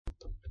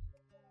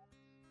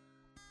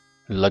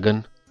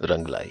लगन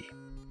रंग लाई।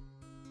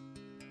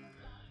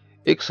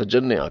 एक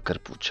सज्जन ने आकर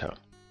पूछा,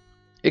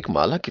 एक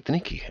माला कितने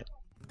की है?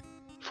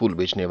 फूल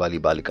बेचने वाली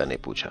बालिका ने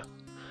पूछा,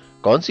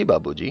 कौन सी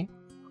बाबूजी,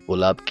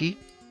 गुलाब की,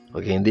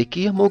 गेंदे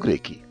की या मोगरे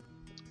की?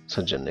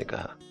 सज्जन ने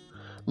कहा,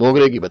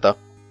 मोगरे की बता।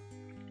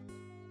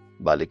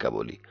 बालिका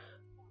बोली,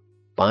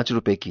 5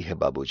 रुपए की है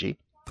बाबूजी।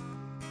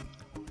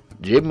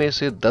 जेब में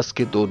से 10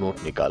 के 2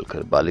 नोट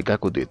निकालकर बालिका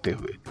को देते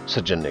हुए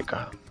सज्जन ने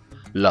कहा,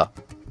 ला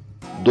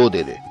 2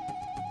 दे दे।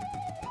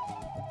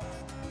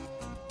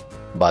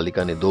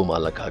 बालिका ने 2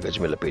 माला कागज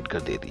में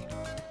लपेटकर दे दी।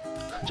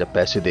 जब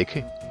पैसे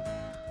देखे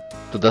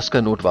तो 10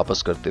 का नोट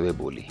वापस करते हुए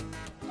बोली,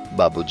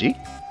 बाबूजी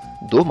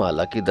 2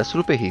 माला के 10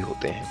 रुपए ही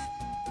होते हैं।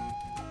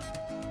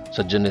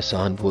 सज्जन ने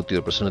सहानुभूति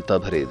और प्रसन्नता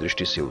भरे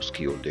दृष्टि से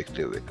उसकी ओर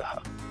देखते हुए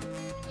कहा,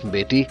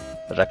 बेटी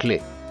रख ले,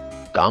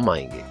 काम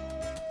आएंगे।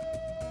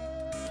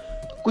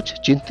 कुछ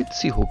चिंतित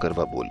सी होकर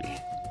वह बोली,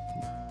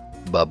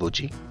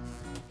 बाबूजी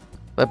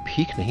मैं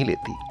भीख नहीं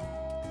लेती,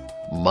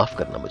 माफ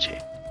करना मुझे।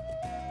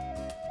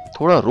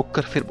 थोड़ा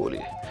रुककर फिर बोली,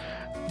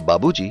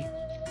 बाबूजी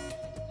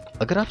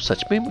अगर आप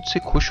सच में मुझसे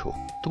खुश हो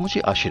तो मुझे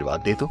आशीर्वाद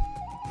दे दो।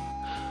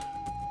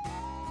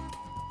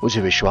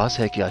 मुझे विश्वास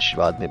है कि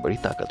आशीर्वाद में बड़ी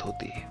ताकत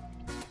होती है।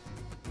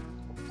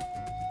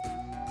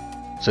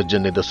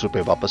 सज्जन ने 10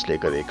 रुपए वापस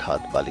लेकर एक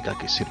हाथ बालिका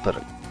के सिर पर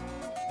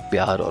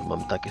प्यार और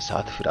ममता के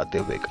साथ फिराते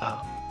हुए कहा,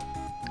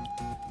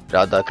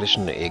 राधा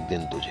कृष्ण ने एक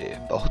दिन तुझे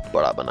बहुत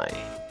बड़ा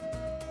बनाए।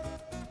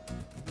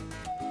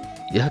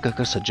 यह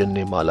कहकर सज्जन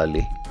ने माला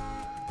ले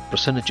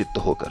प्रसन्न चित्त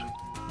होकर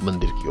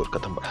मंदिर की ओर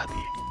कदम बढ़ा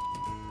दिए।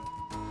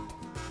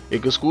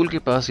 एक स्कूल के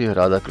पास यह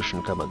राधा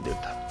कृष्ण का मंदिर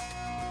था।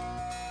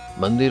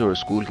 मंदिर और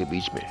स्कूल के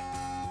बीच में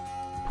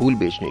फूल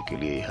बेचने के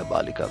लिए यह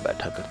बालिका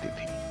बैठा करती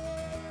थी।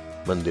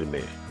 मंदिर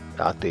में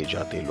आते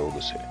जाते लोग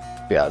उसे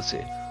प्यार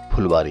से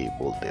फुलवारी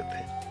बोलते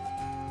थे।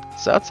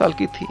 7 साल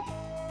की थी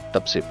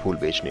तब से फूल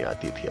बेचने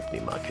आती थी अपनी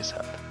मां के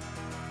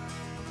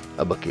साथ।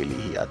 अब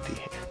अकेली ही आती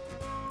है।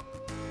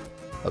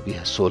 अब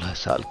यह 16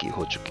 साल की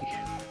हो चुकी है।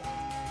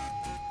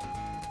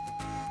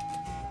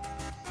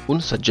 उन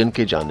सज्जन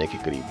के जाने के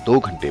करीब 2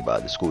 घंटे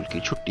बाद स्कूल की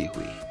छुट्टी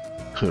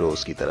हुई।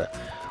 रोज की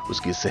तरह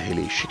उसकी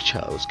सहेली शिक्षा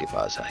उसके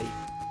पास आई।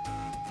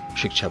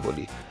 शिक्षा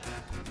बोली,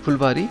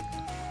 फुलवारी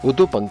वो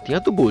 2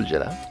 पंक्तियां तो बोल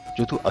जरा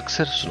जो तू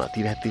अक्सर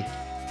सुनाती रहती।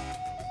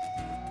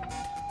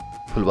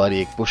 फुलवारी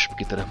एक पुष्प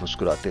की तरह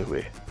मुस्कुराते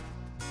हुए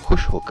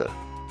खुश होकर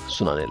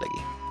सुनाने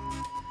लगी।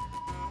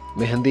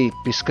 मेहंदी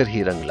पिसकर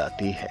ही रंग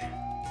लाती है,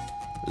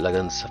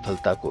 लगन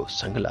सफलता को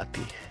संग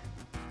लाती है।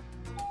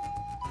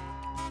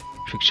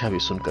 शिक्षा भी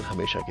सुनकर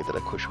हमेशा की तरह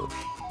खुश हो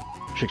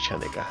गई। शिक्षा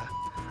ने कहा,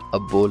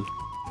 अब बोल,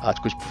 आज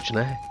कुछ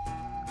पूछना है?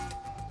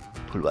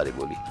 फुलवारी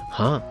बोली,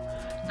 हां,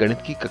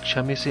 गणित की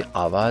कक्षा में से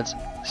आवाज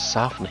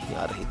साफ नहीं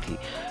आ रही थी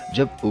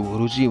जब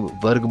गुरुजी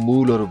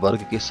वर्गमूल और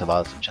वर्ग के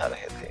सवाल समझा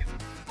रहे थे।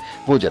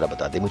 वो जरा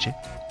बता दे मुझे।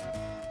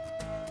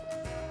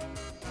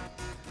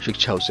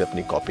 शिक्षा उसे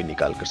अपनी कॉपी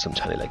निकालकर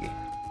समझाने लगी।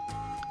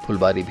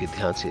 फुलवारी भी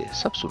ध्यान से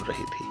सब सुन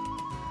रही थी।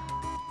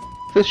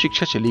 फिर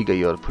शिक्षा चली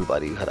गई और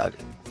फुलवारी घर आ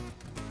गई।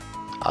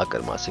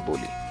 आकर मां से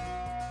बोली,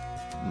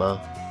 मां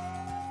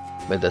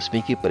मैं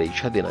 10वीं की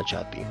परीक्षा देना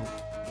चाहती हूं।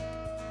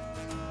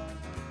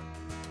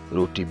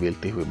 रोटी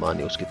बेलते हुए मां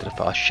ने उसकी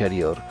तरफ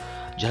आश्चर्य और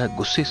जरा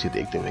गुस्से से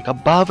देखते हुए कहा,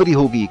 बावरी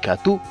होगी क्या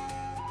तू?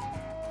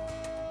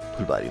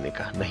 फुलवारी ने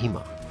कहा, नहीं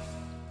मां,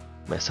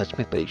 मैं सच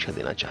में परीक्षा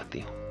देना चाहती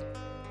हूं।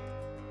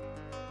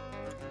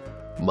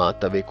 मां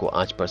तवे को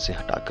आंच पर से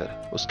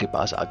हटाकर उसके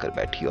पास आकर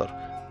बैठी और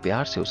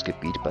प्यार से उसके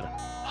पीठ पर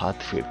हाथ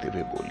फेरते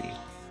हुए बोली,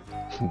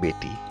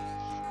 बेटी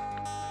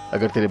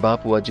अगर तेरे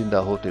बाप हुआ जिंदा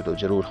होते तो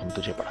जरूर हम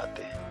तुझे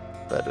पढ़ाते।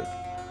 पर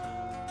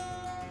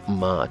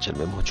मां आंचल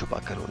में मुंह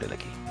छुपाकर रोने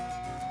लगी।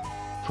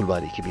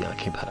 फुलवारी की भी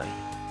आंखें भर आईं।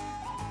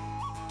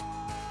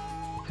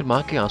 फिर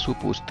मां के आंसू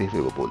पोंछते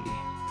हुए वो बोली,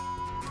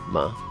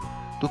 मां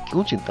तू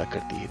क्यों चिंता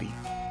करती है री?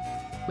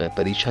 मैं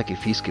परीक्षा की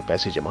फीस के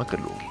पैसे जमा कर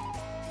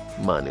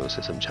लूंगी। मां ने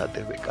उसे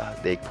समझाते हुए कहा,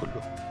 देख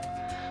फुल्लू,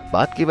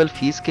 बात केवल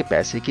फीस के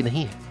पैसे की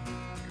नहीं है।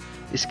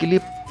 इसके लिए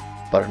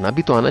पढ़ना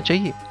भी तो आना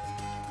चाहिए।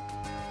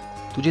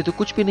 तुझे तो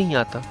कुछ भी नहीं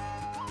आता।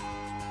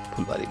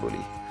 फुलवारी बोली,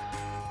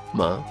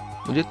 मां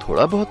मुझे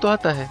थोड़ा बहुत तो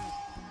आता है।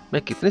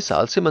 मैं कितने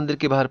साल से मंदिर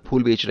के बाहर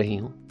फूल बेच रही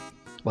हूं।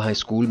 वहां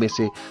स्कूल में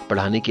से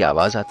पढ़ाने की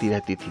आवाज आती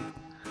रहती थी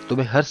तो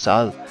मैं हर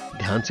साल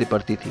ध्यान से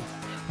पढ़ती थी।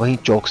 वहीं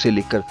चौक से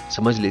लिखकर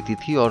समझ लेती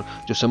थी और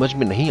जो समझ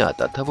में नहीं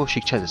आता था वो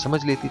शिक्षा से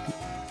समझ लेती थी।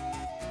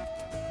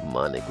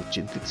 मां ने कुछ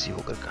चिंतित सी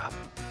होकर कहा,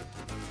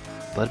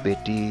 पर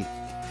बेटी।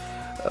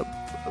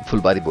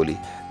 फुलवारी बोली,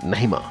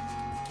 नहीं मां,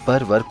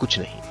 पर वर कुछ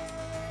नहीं,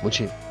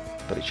 मुझे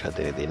परीक्षा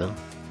देने देना।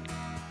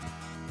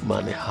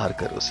 मां ने हार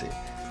कर उसे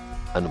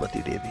अनुमति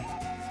दे दी।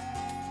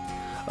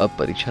 अब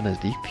परीक्षा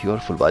नजदीक थी और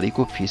फुलवारी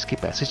को फीस के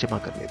पैसे जमा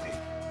करने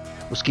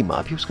थे। उसकी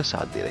मां भी उसका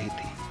साथ दे रही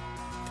थी।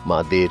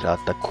 मां देर रात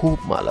तक खूब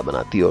माला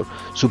बनाती और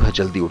सुबह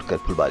जल्दी उठकर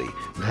फुलवारी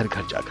घर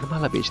घर जाकर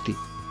माला बेचती।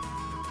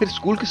 फिर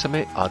स्कूल के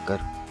समय आकर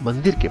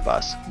मंदिर के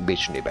पास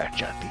बेचने बैठ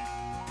जाती।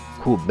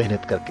 खूब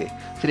मेहनत करके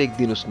फिर एक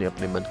दिन उसने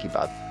अपने मन की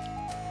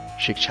बात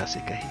शिक्षा से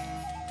कही।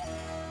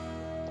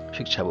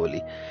 शिक्षा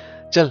बोली,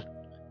 चल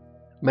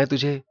मैं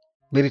तुझे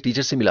मेरी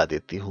टीचर से मिला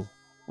देती हूं,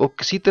 वो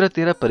किसी तरह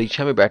तेरा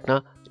परीक्षा में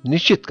बैठना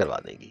निश्चित करवा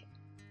देंगी।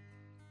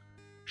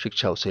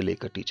 शिक्षा उसे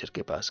लेकर टीचर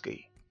के पास गई।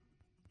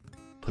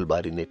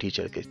 फुलबारी ने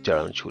टीचर के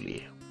चरण छू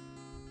लिए।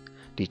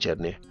 टीचर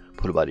ने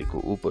फुलबारी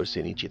को ऊपर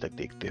से नीचे तक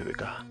देखते हुए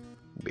कहा,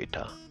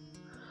 बेटा,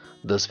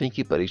 10वीं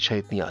की परीक्षा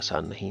इतनी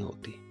आसान नहीं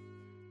होती।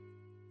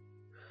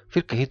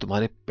 फिर कहीं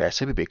तुम्हारे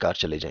पैसे भी बेकार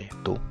चले जाएं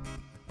तो?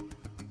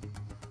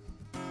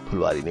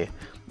 फुलबारी ने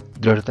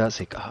दृढ़ता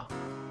से कहा,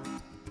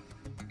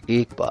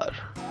 एक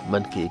बार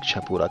मन की इच्छा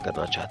पूरा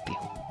करना चाहती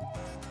हूं,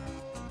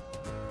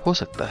 हो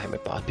सकता है मैं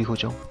पास भी हो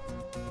जाऊं।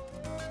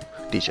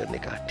 टीचर ने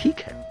कहा, ठीक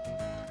है,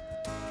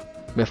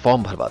 मैं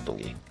फॉर्म भरवा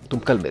दूंगी, तुम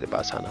कल मेरे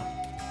पास आना।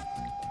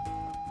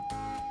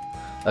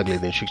 अगले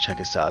दिन शिक्षा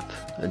के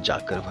साथ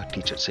जाकर वह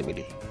टीचर से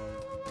मिली।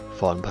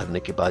 फॉर्म भरने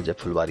के बाद जब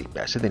फुलबारी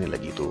पैसे देने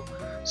लगी तो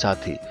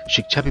साथ ही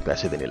शिक्षा भी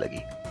पैसे देने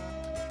लगी।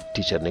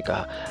 टीचर ने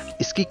कहा,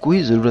 इसकी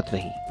कोई जरूरत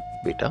नहीं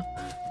बेटा,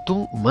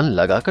 तुम मन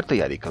लगाकर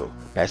तैयारी करो,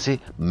 पैसे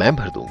मैं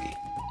भर दूंगी।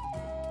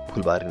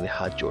 फुलबारी ने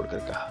हाथ जोड़कर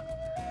कहा,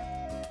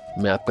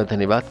 मैं आपका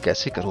धन्यवाद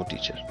कैसे करूं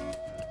टीचर,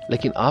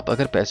 लेकिन आप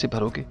अगर पैसे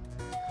भरोगे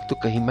तो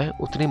कहीं मैं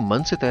उतने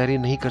मन से तैयारी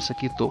नहीं कर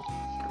सकी तो?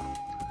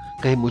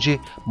 कहीं मुझे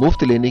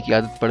मुफ्त लेने की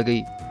आदत पड़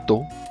गई तो?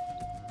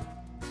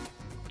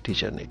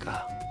 टीचर ने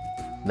कहा,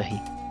 नहीं,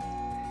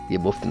 ये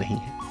मुफ्त नहीं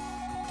है,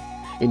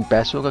 इन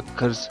पैसों का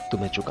कर्ज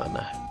तुम्हें चुकाना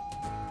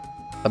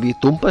है। अब ये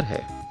तुम पर है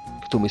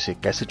कि तुम इसे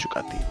कैसे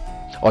चुकाती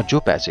हो, और जो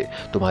पैसे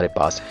तुम्हारे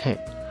पास हैं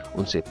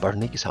उनसे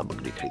पढ़ने की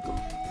सामग्री खरीदो।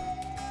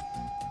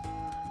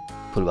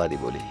 फुलबारी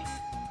बोली,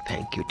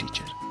 थैंक यू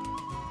टीचर।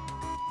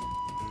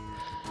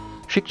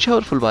 शिक्षा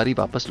और फुलबारी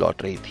वापस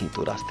लौट रही थी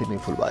तो रास्ते में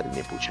फुलबारी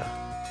ने पूछा,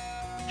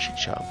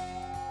 शिक्षा,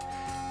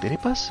 तेरे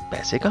पास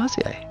पैसे कहां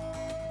से आए?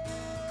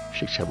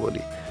 शिक्षा बोली,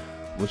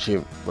 मुझे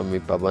मम्मी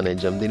पापा ने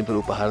जन्मदिन पर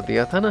उपहार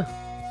दिया था ना,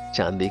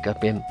 चांदी का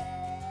पेन,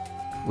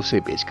 उसे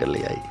बेचकर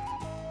ले आई।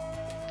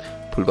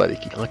 फुलबारी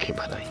की आंखें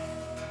भर आई।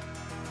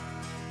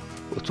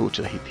 वो सोच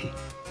रही थी,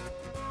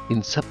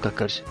 इन सब का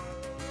कर्ज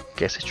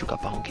कैसे चुका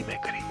पाऊंगी मैं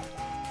करीब।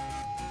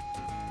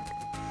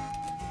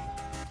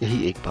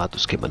 यही एक बात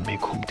उसके मन में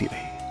घूमती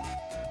रही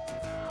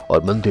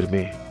और मंदिर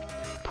में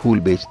फूल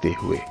बेचते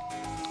हुए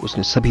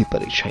उसने सभी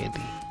परीक्षाएं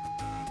दी।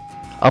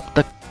 अब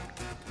तक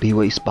भी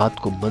वह इस बात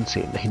को मन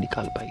से नहीं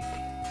निकाल पाई थी।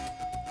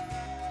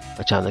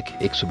 अचानक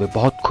एक सुबह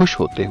बहुत खुश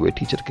होते हुए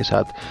टीचर के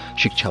साथ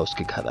शिक्षा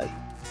उसके घर आई।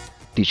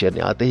 टीचर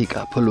ने आते ही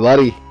कहा,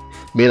 फुलबारी,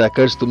 मेरा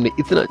कर्ज तुमने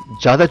इतना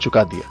ज्यादा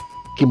चुका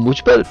दिया कि मुझ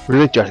पर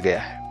ऋण चढ़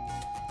गया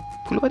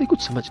है। फुलबारी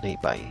कुछ समझ नहीं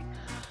पाई।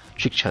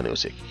 शिक्षा ने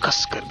उसे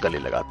कसकर गले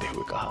लगाते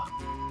हुए कहा,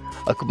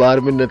 अखबार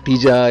में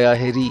नतीजा आया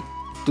है री,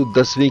 तू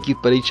 10वीं की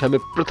परीक्षा में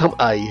प्रथम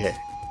आई है,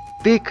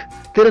 देख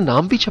तेरा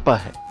नाम भी छपा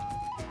है।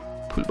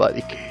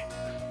 फुलबारी के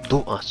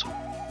 2 आंसू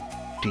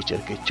टीचर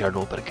के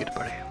चरणों पर गिर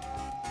पड़े।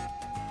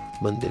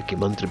 मंदिर के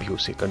मंत्र भी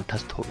उसे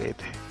कंठस्थ हो गए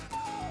थे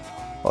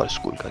और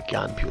स्कूल का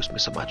ज्ञान भी उसमें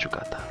समा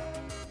चुका था।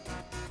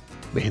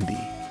 मेहंदी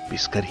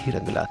पिसकर ही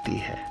रंग लाती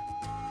है,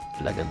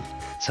 लगन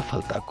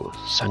सफलता को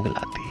संग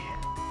लाती है।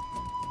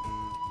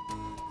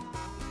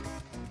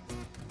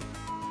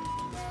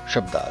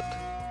 शब्दार्थ,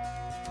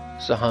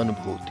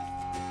 सहानुभूति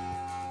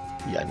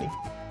यानी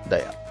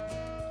दया,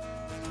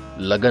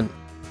 लगन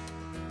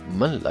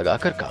मन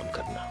लगाकर काम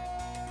करना,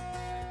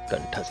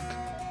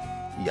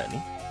 कंठस्थ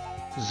यानी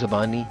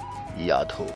जुबानी याद हो।